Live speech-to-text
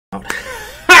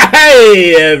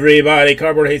Hey everybody,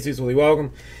 Cardboard Jesus with you.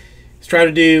 Welcome. Let's try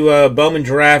to do Bowman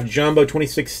Draft Jumbo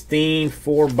 2016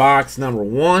 4-box number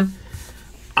 1.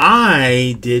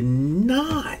 I did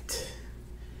not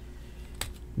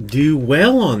do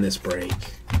well on this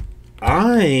break.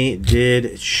 I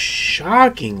did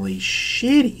shockingly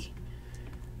shitty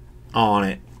on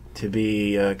it, to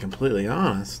be completely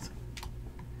honest.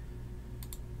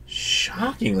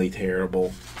 Shockingly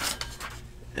terrible.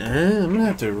 I'm going to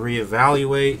have to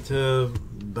reevaluate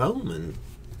Bowman,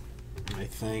 I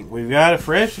think. We've got a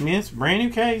fresh, it's a brand new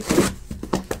case.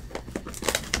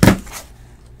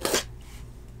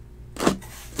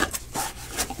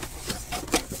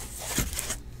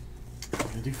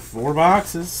 I'll do 4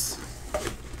 boxes.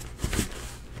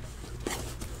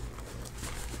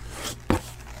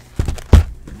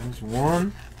 There's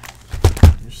 1.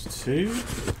 There's 2.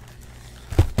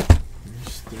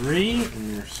 There's 3.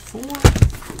 And there's 4.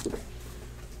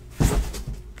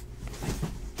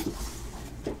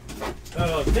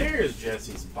 Oh, there's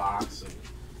Jesse's box of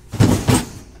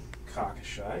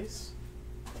cockashies.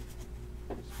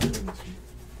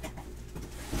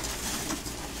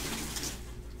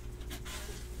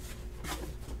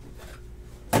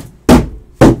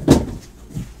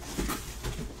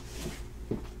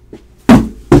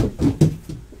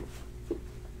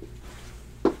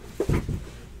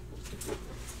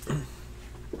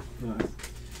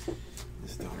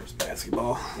 This daughter's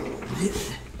basketball.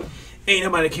 Ain't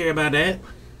nobody care about that.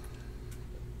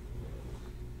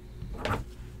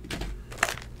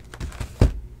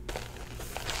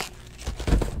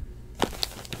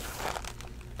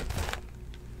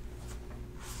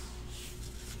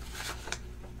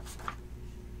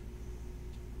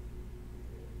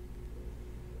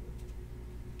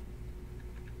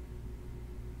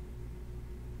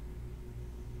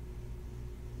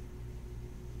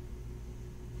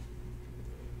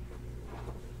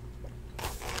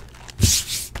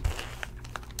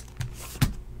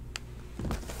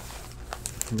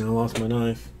 Now I lost my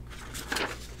knife.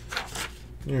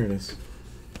 There it is.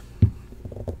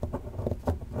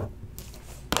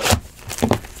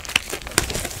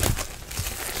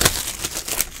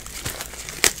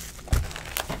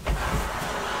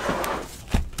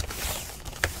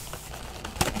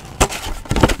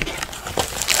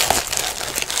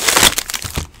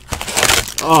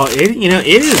 Oh,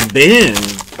 it has been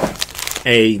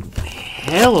a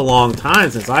hell of a long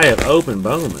time since I have opened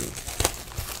Bowman.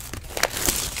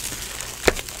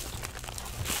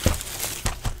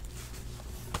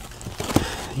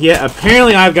 Yeah,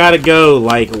 apparently I've got to go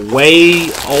like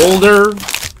way older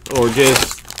or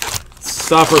just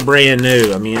suffer brand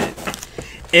new. I mean,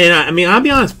 I'll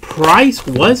be honest, price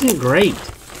wasn't great.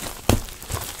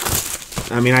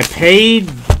 I mean, I paid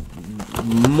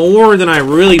more than I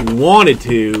really wanted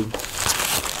to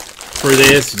for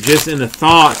this, just in the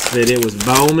thoughts that it was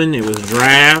Bowman, it was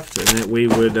draft, and that we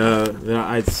would that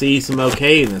I'd see some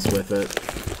okayness with it.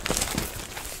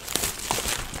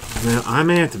 Now I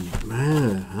may have to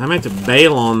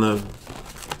bail on the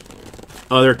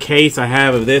other case I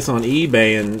have of this on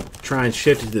eBay and try and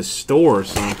ship it to the store or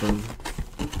something.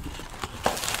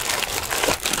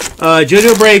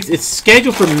 JoJo Breaks, it's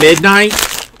scheduled for midnight.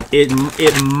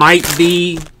 It might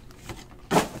be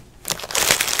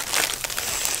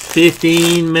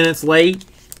 15 minutes late,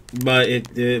 but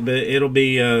it'll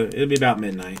be about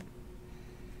midnight.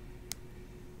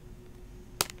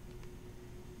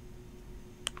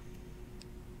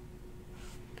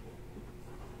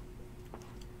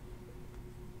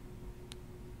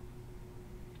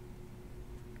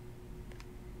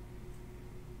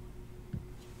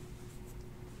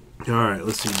 All right,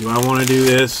 let's see. Do I want to do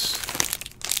this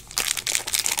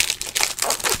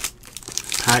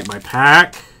pack by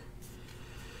pack?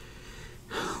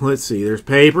 Let's see. There's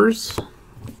papers.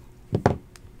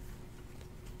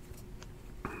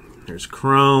 There's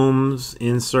chromes,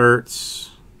 inserts,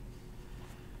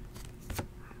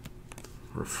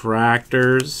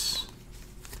 refractors,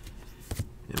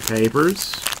 and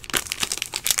papers.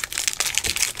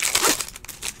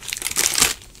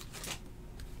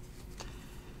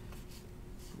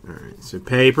 Alright, so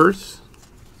papers.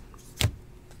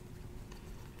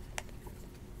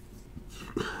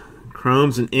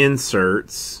 Chromes and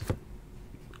inserts.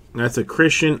 That's a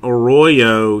Christian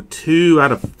Arroyo 2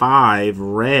 out of 5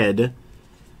 red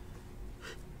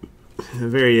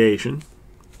variation.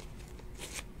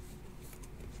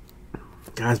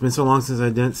 God, it's been so long since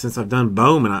I've done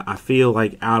Bowman. I feel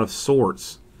like out of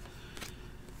sorts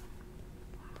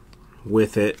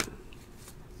with it.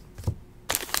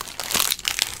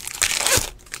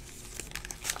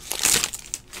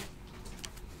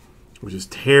 Which is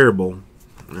terrible.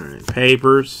 Alright,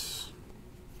 papers.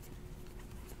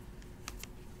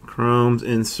 Chromes,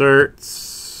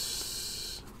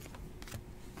 inserts.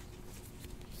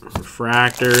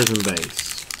 Refractors, and base.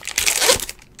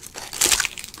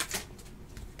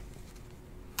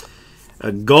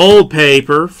 A gold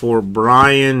paper for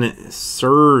Brian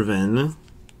Serven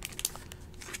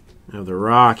of the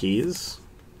Rockies.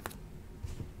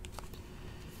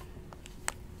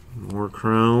 More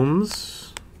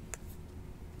chromes.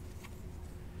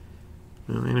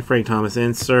 And a Frank Thomas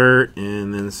insert,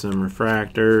 and then some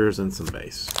refractors and some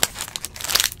base.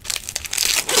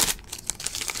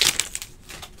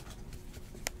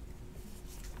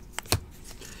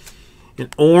 An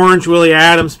orange Willie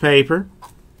Adams paper.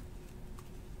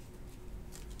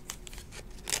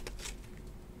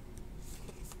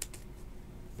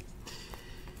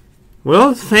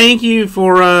 Well, thank you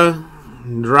for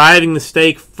driving the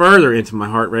stake further into my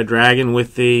heart, Red Dragon,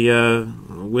 with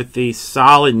the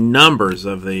solid numbers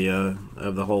of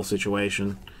the whole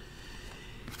situation.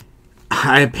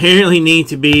 I apparently need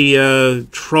to be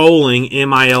trolling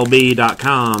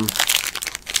MILB.com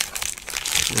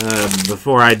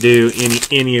before I do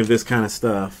any of this kind of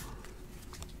stuff.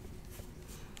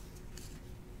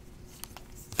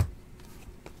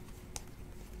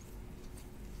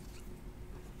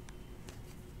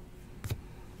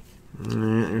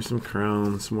 There's some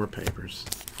chrome, some more papers.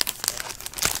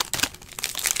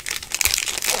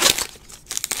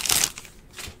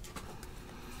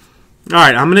 All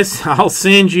right, I'll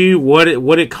send you what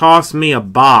it cost me a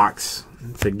box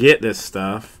to get this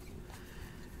stuff,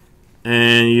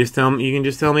 and you can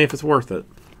just tell me if it's worth it.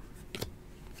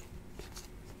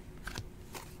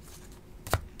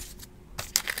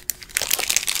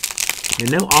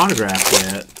 And no autograph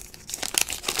yet.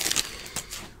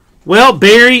 Well,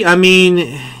 Barry, I mean,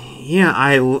 yeah,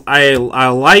 I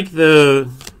like the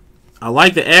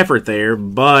effort there,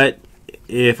 but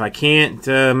if I can't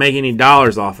make any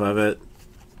dollars off of it,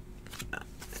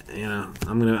 you know,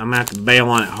 I'm gonna have to bail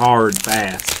on it hard,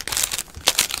 fast.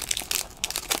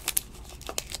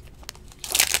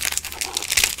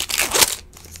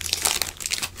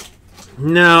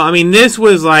 No, I mean, this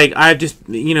was like, I've just,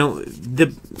 you know,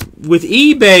 with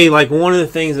eBay, like, one of the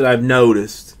things that I've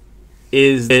noticed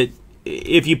is that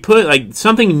if you put, like,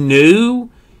 something new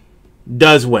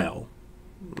does well.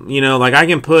 You know, like, I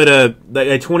can put a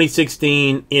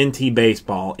 2016 NT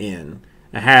baseball in,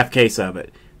 a half case of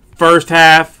it. First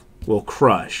half will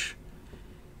crush.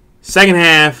 Second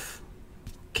half,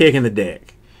 kick in the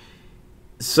dick.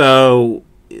 So,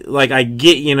 like, I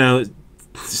get, you know,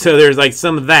 so there's, like,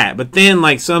 some of that. But then,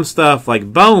 like, some stuff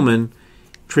like Bowman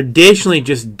traditionally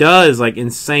just does, like,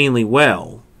 insanely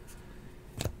well.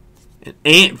 And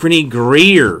Anthony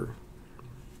Greer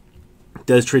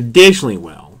does traditionally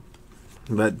well.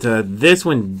 But this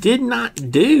one did not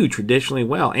do traditionally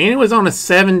well. And it was on a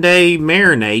 7-day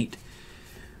marinate,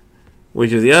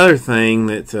 which is the other thing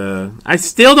that I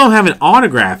still don't have an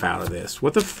autograph out of this.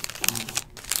 What the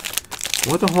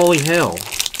holy hell?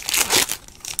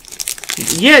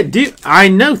 Yeah, dude, I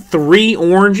know 3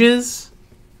 oranges.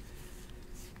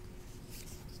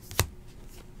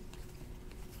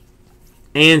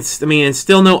 And, I mean, and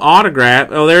still no autograph.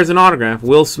 Oh, there's an autograph.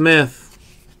 Will Smith.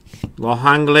 Los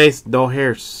Angeles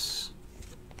Dodgers.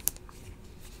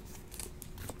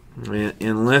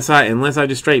 Unless I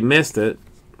just straight missed it.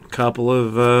 A couple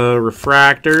of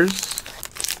refractors.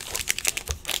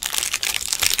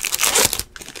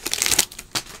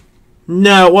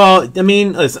 No, well, I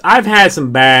mean, listen, I've had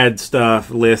some bad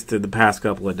stuff listed the past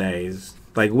couple of days.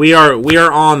 Like, we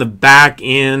are on the back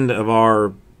end of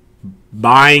our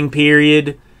buying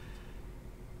period,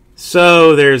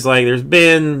 so there's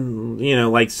been, you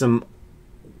know, like, some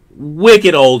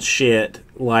wicked old shit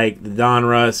like the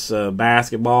Donruss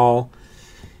basketball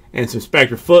and some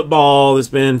Spectre football that's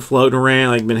been floating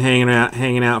around, like, been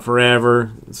hanging out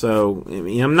forever. So, I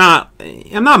mean, I'm not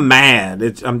mad.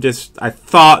 I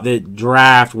thought that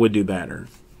draft would do better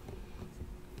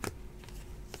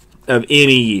of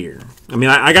any year. I mean,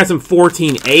 I got some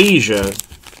 14 Asia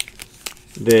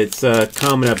that's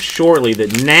coming up shortly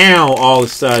that now all of a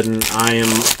sudden I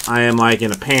am like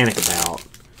in a panic about.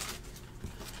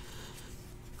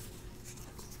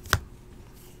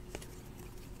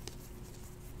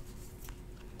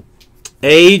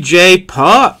 AJ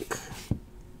Puck.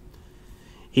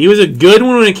 He was a good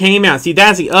one when it came out. See,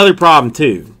 that's the other problem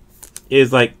too.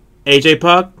 Is like AJ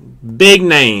Puck, big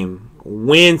name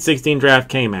when 16 draft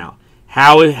came out.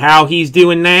 How he's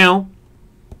doing now,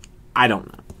 I don't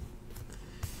know.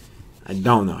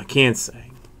 I can't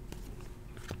say.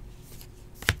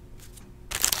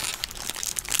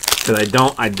 because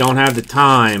I don't have the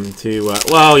time to.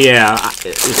 Well, yeah,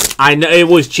 I know it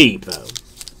was cheap though.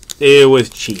 It was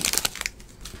cheap,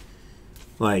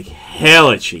 like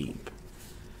hella cheap.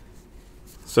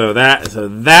 So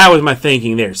that was my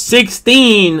thinking there.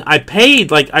 16, I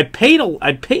paid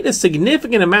a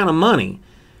significant amount of money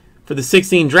for the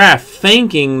 16 draft,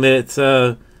 thinking that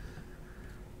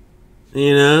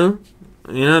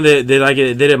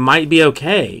that it might be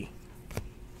okay.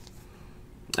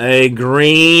 A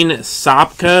green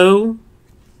Sopko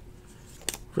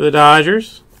for the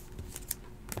Dodgers.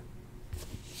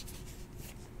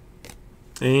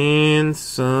 And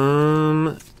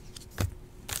some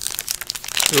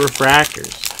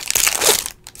refractors.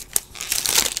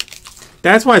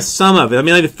 That's why some of it. I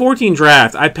mean, like the 14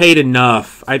 draft, I paid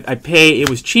enough. It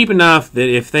was cheap enough that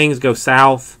if things go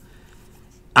south,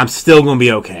 I'm still going to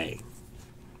be okay.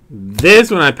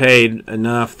 This one I paid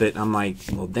enough that I'm like,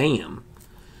 well, damn.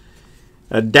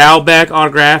 A Dalbec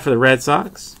autograph for the Red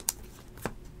Sox.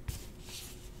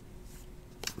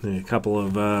 And a couple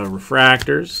of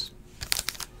refractors.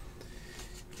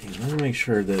 Let me make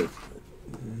sure that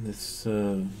this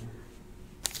thing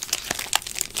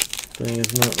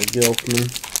is not a Gilfman.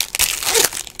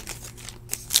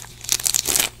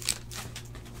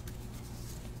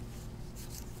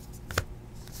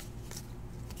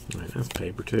 All right, that's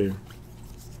paper too.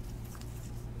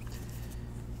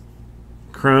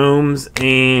 Chromes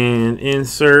and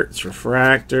inserts,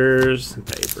 refractors, and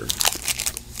paper.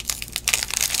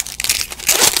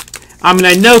 I mean,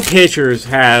 I know pitchers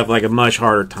have like a much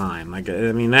harder time. Like,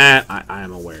 I mean, that I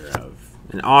am aware of.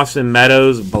 And Austin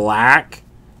Meadows black,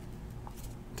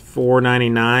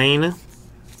 $4.99.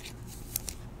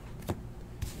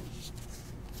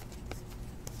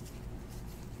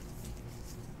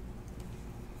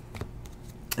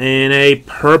 And a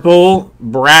purple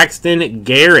Braxton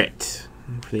Garrett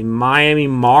for the Miami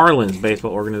Marlins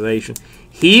baseball organization.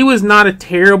 He was not a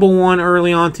terrible one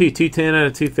early on too. 210 out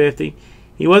of 250.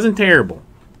 He wasn't terrible.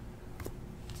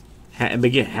 But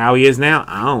again, how he is now,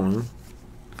 I don't know.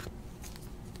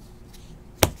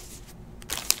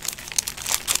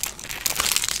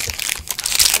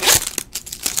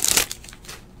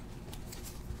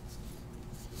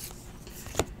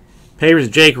 Papers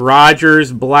Jake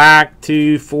Rogers, black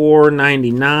to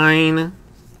 $4.99.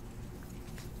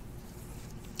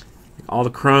 All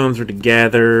the chromes are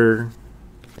together.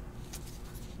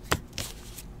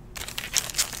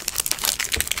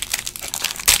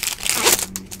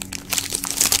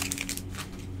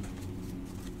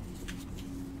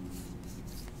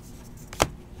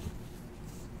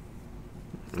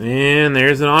 And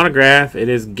there's an autograph. It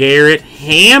is Garrett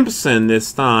Hampson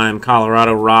this time.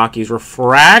 Colorado Rockies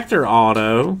refractor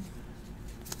auto.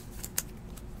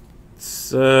 It's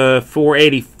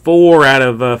 484 out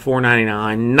of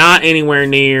 499. Not anywhere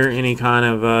near any kind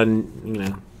of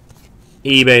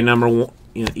eBay number one,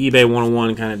 eBay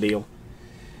 101 kind of deal.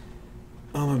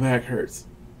 Oh, my back hurts.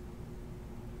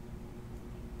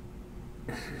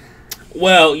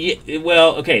 Well,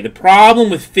 okay. The problem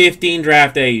with 15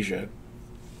 Draft Asia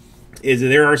is that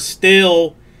there are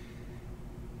still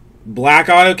black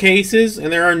auto cases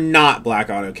and there are not black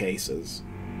auto cases.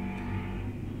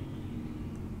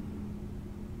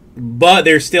 But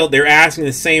they're asking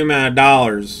the same amount of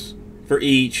dollars for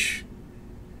each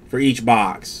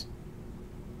box.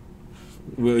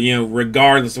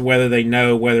 Regardless of whether they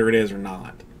know whether it is or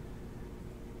not.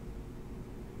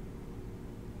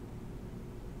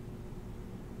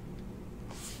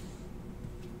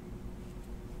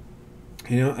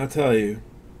 I'll tell you.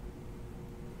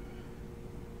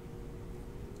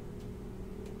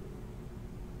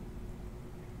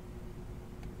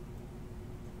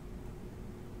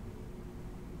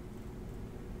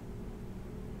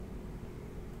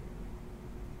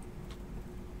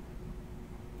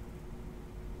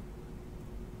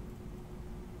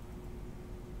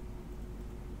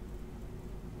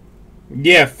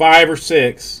 Yeah, 5 or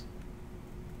 6.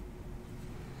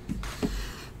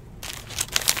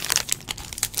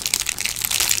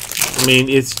 I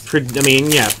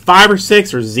mean, yeah, 5 or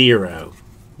 6 or 0,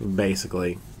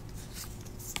 basically.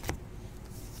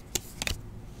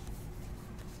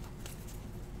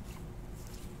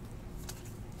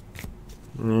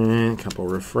 And a couple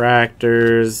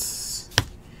refractors.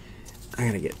 I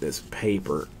gotta get this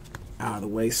paper out of the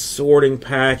way. Sorting,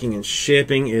 packing, and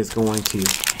shipping is going to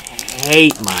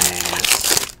hate my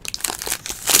ass.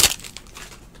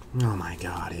 Oh my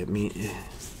god,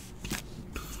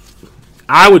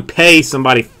 I would pay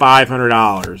somebody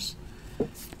 $500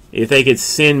 if they could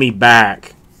send me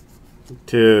back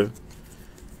to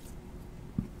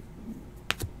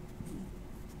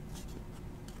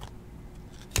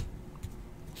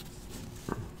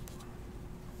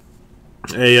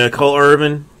A Cole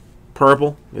Irvin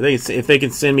purple. If they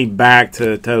can send me back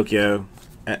to Tokyo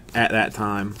at that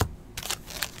time.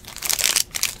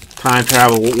 Time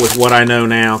travel with what I know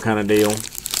now kind of deal.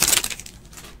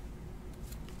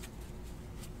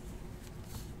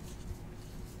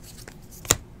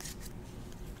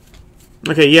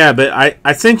 Okay, yeah, but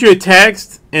I sent you a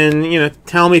text, and, you know,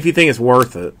 tell me if you think it's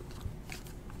worth it.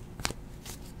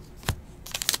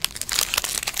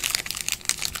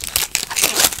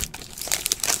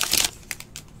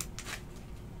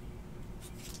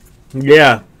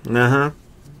 Yeah,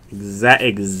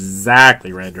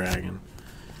 exactly, Red Dragon.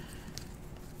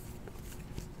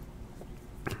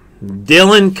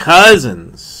 Dylan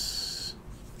Cousins.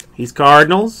 He's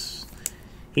Cardinals.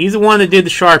 He's the one that did the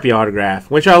Sharpie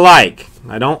autograph, which I like.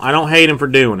 I don't hate him for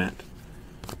doing it.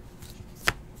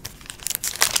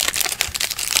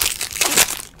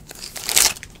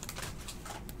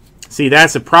 See,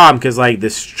 that's the problem, because like the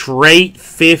straight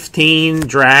 15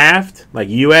 draft, like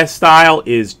US style,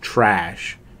 is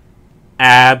trash.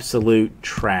 Absolute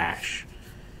trash.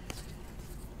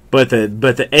 But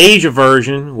the Asia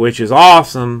version, which is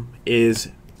awesome, is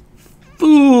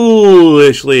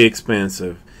foolishly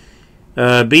expensive.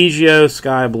 Biggio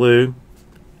Sky Blue.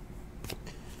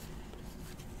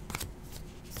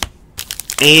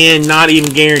 And not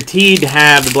even guaranteed to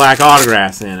have the black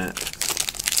autographs in it.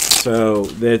 So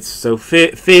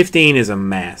 15 is a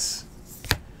mess.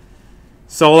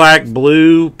 Solak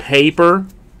Blue Paper.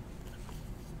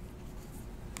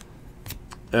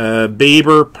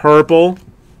 Bieber Purple.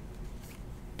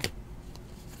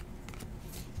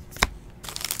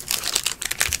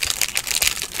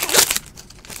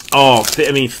 Oh,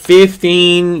 I mean,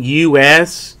 15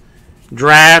 US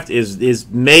draft is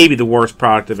maybe the worst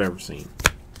product I've ever seen.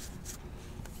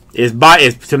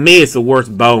 To me, it's the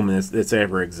worst Bowman that's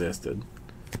ever existed.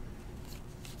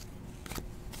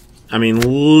 I mean,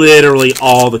 literally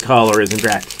all the color is in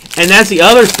draft. And that's the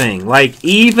other thing. Like,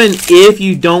 even if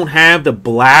you don't have the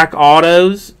black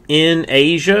autos in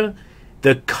Asia,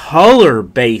 the color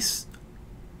base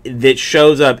that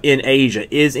shows up in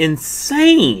Asia is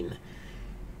insane.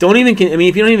 If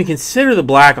you don't even consider the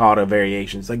black auto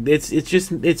variations, like it's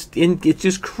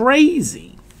just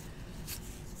crazy.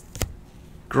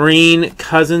 Green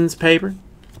Cousins paper.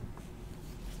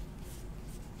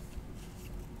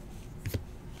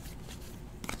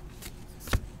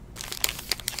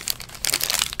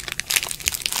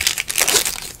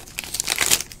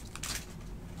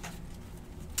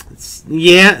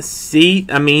 Yeah, see,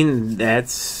 eBay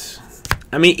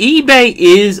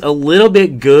is a little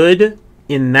bit good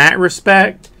in that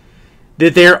respect,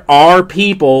 that there are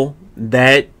people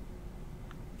that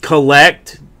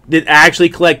actually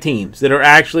collect teams, that are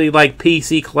actually like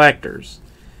PC collectors.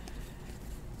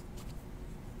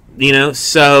 You know,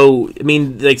 so I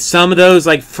mean, like some of those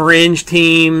like fringe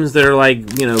teams that are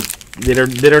like, you know,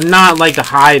 that are not like the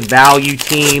high value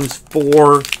teams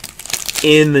for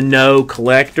in the know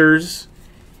collectors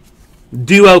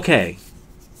do okay.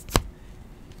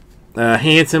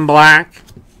 Hanson Black.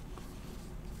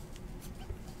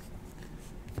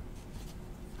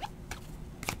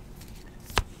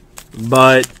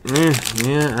 But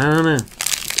yeah, I don't know.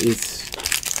 It's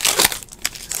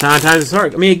sometimes it's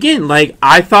hard. I mean, again, like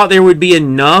I thought there would be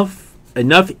enough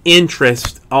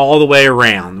interest all the way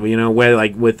around. You know, where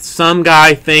like with some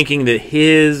guy thinking that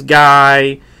his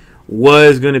guy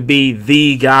was going to be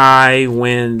the guy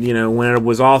when it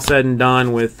was all said and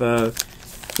done with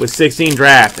 16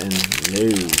 draft, and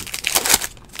no,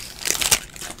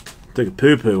 took a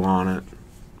poo poo on it.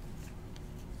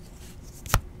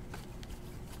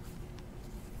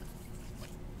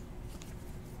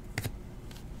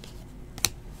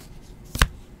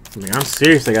 I mean, I'm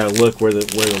serious. I gotta look where the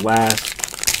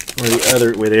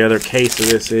other case of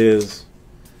this is,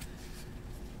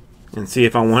 and see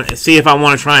if I want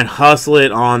to try and hustle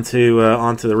it onto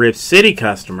the Rip City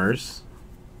customers,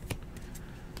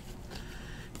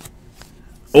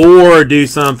 or do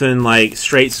something like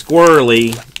straight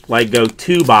squirrely, like go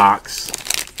 2-box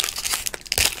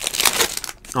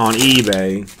on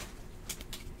eBay,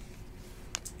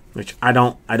 which I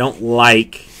don't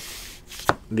like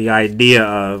the idea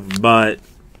of, but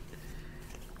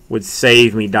would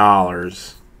save me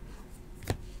dollars.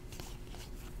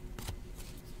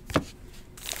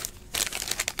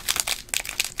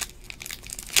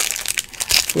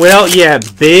 Well, yeah,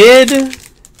 bid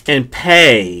and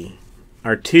pay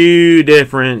are two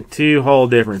whole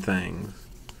different things.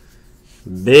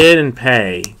 Bid and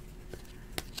pay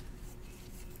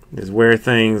is where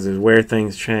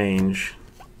things change.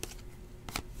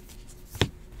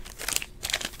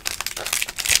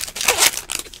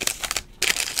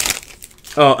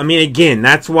 Oh, I mean, again,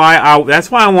 that's why I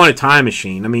want a time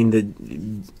machine. I mean, the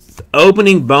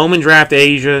opening Bowman Draft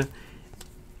Asia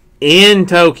in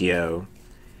Tokyo,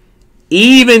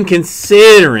 even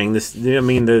considering this, I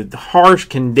mean, the harsh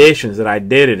conditions that I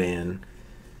did it in,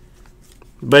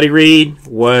 Buddy Reed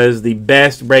was the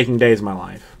best breaking days of my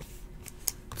life.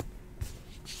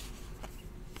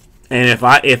 And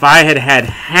if I had had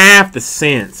half the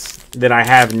sense that I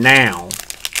have now,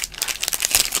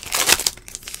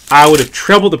 I would have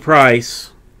tripled the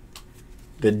price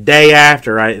the day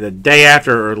after,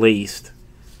 or at least.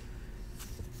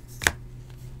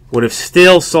 Would have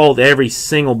still sold every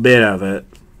single bit of it.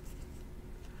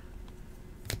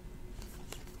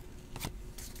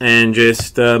 And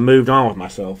just moved on with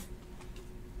myself.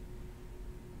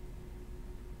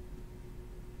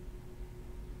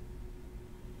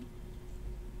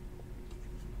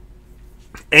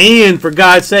 And for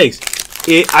God's sakes,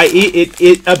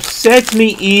 it upsets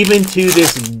me even to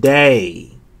this day.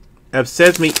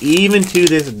 Upsets me even to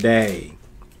this day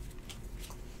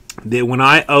that when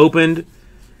I opened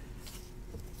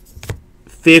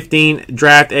 15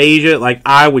 Draft Asia, like,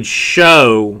 I would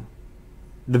show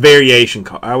the variation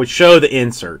card. I would show the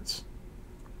inserts.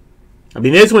 I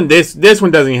mean, this one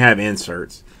doesn't even have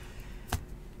inserts.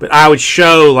 But I would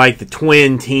show, like, the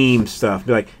twin team stuff.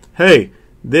 Be like, hey,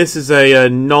 this is a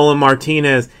Nolan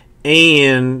Martinez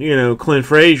and, you know, Clint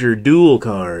Frazier dual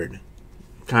card.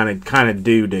 Kind of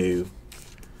doo-doo.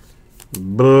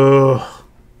 Buh.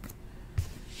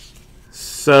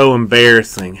 So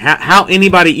embarrassing. How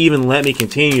anybody even let me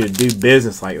continue to do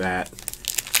business like that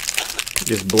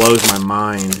just blows my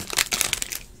mind.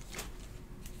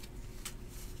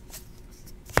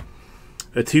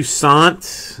 A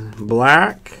Toussaint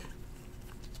black.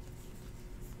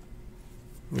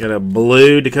 Got a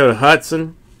blue Dakota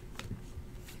Hudson.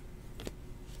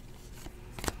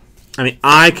 I mean,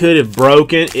 I could have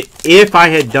broken if I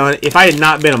had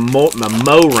not been a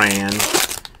Moran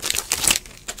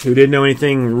who didn't know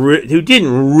anything, who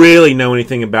didn't really know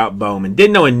anything about Bowman,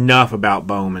 didn't know enough about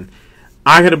Bowman.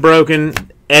 I could have broken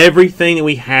everything that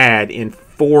we had in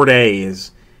 4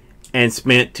 days and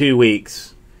spent 2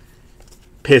 weeks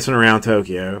pissing around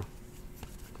Tokyo.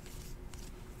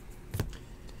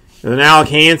 There's an Alec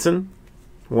Hansen,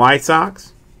 White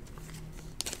Sox.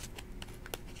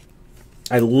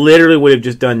 I literally would have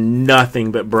just done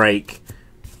nothing but break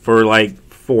for like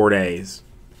 4 days.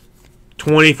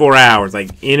 24 hours. Like,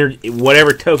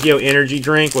 whatever Tokyo energy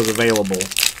drink was available.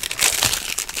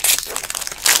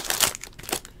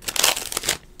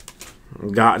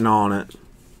 Gotten on it.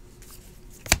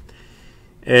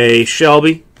 A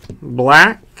Shelby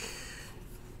black.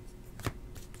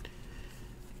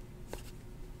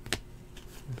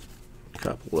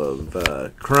 Couple of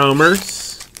chromers.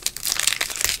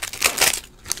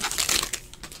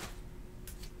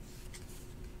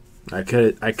 I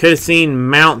could have seen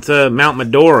Mount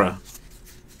Medora.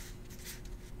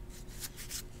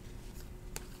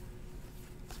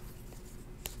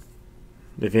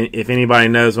 If anybody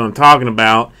knows what I'm talking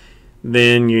about,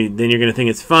 then you're gonna think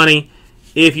it's funny.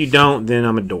 If you don't, then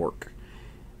I'm a dork.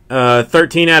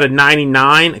 13 out of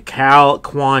 99, Cal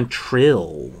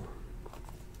Quantrill.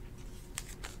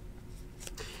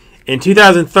 In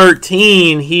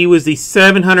 2013, he was the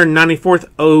 794th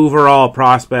overall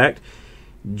prospect.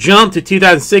 Jumped to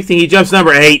 2016, he jumps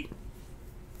number 8.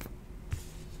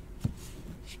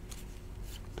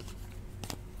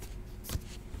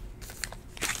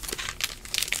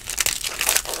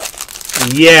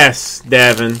 Yes,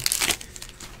 Devin.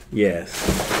 Yes.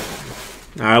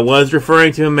 I was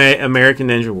referring to American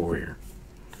Ninja Warrior.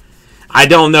 I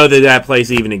don't know that place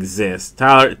even exists.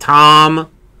 Tom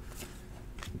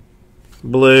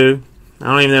Blue. I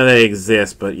don't even know they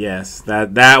exist, but yes,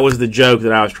 that was the joke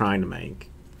that I was trying to make.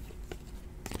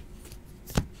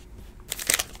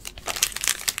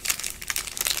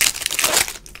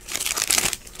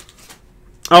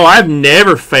 Oh, I've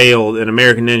never failed an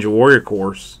American Ninja Warrior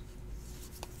course.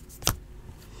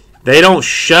 They don't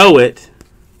show it.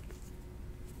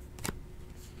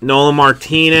 Nolan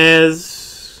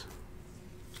Martinez.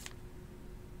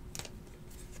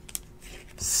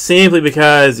 Simply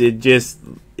because they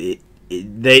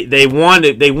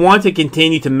want to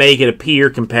continue to make it appear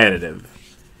competitive.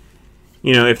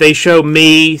 You know, if they show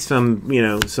me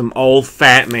some old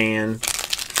fat man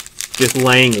just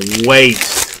laying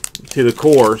waste to the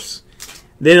course,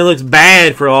 then it looks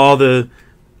bad for all the,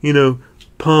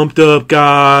 pumped up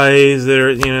guys that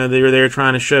are, they're there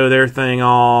trying to show their thing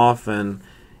off, and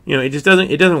it just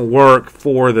doesn't work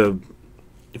for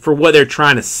what they're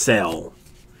trying to sell.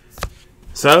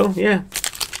 So yeah.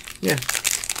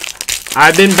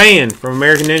 I've been banned from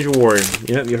American Ninja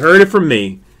Warrior. You heard it from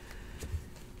me.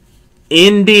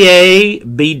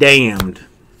 NDA be damned.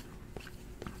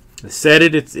 I said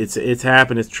it. It's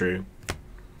happened. It's true.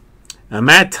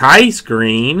 Matt Tice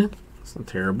green. That's not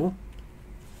terrible.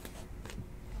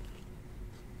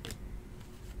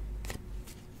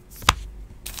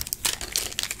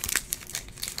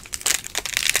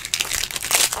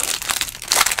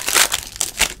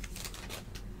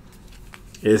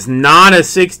 It's not a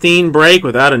 16 break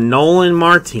without a Nolan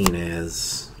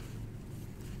Martinez.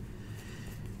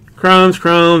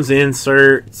 Chromes,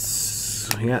 inserts.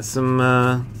 We got some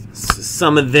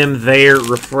of them there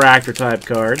refractor type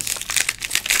cards.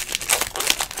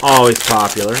 Always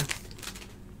popular.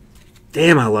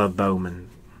 Damn, I love Bowman.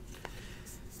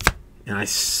 And I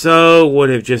so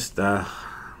would have just I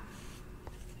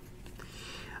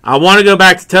want to go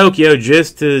back to Tokyo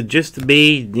just to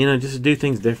be, just to do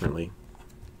things differently.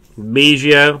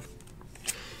 Biggio.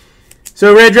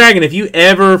 So Red Dragon, if you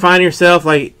ever find yourself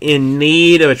like in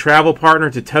need of a travel partner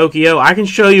to Tokyo, I can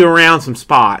show you around some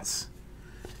spots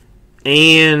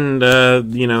and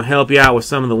help you out with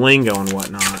some of the lingo and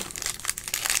whatnot.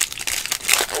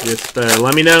 Just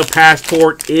let me know.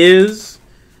 Passport is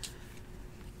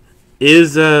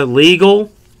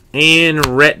legal and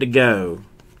ready to go.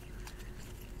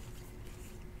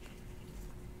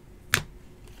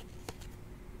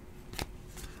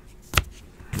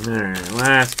 Alright,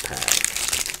 last pack.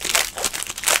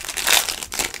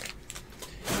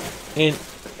 And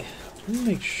let me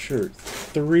make sure.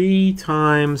 3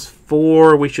 times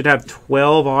 4. We should have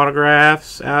 12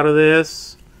 autographs out of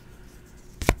this.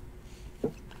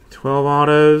 12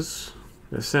 autos.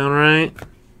 Does that sound right?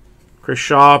 Chris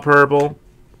Shaw, purple.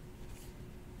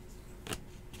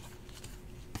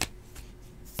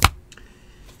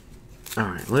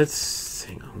 Alright, let's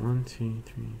hang on. 1, 2,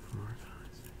 3, 4, 5,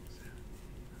 6,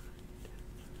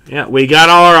 7. Yeah, we got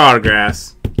all our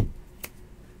autographs.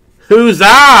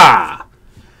 Huzzah!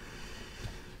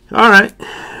 Alright.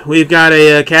 We've got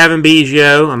a Kevin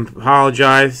Biggio. I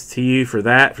apologize to you for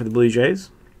that, for the Blue Jays.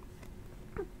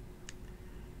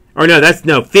 Or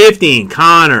no, 15.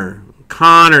 Connor.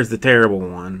 Connor's the terrible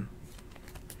one.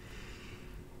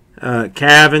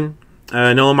 Kevin.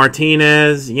 Nolan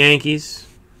Martinez, Yankees.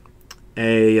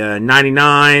 A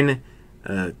 99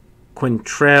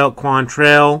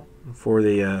 Quantrell for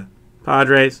the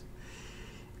Padres.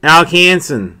 Alec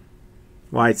Hansen,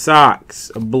 White Sox.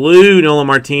 A blue Nolan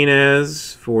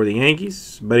Martinez for the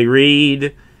Yankees. Buddy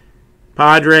Reed,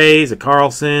 Padres. A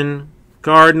Carlson,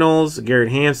 Cardinals. A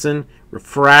Garrett Hampson,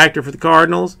 refractor for the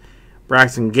Cardinals.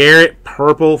 Braxton Garrett,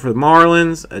 purple for the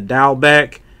Marlins. A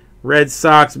Dalbec, Red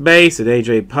Sox base. A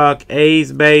AJ Puck,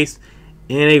 A's base.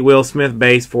 And a Will Smith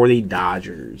base for the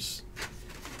Dodgers.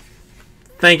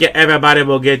 Thank you, everybody.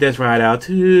 We'll get this right out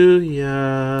to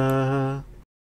ya.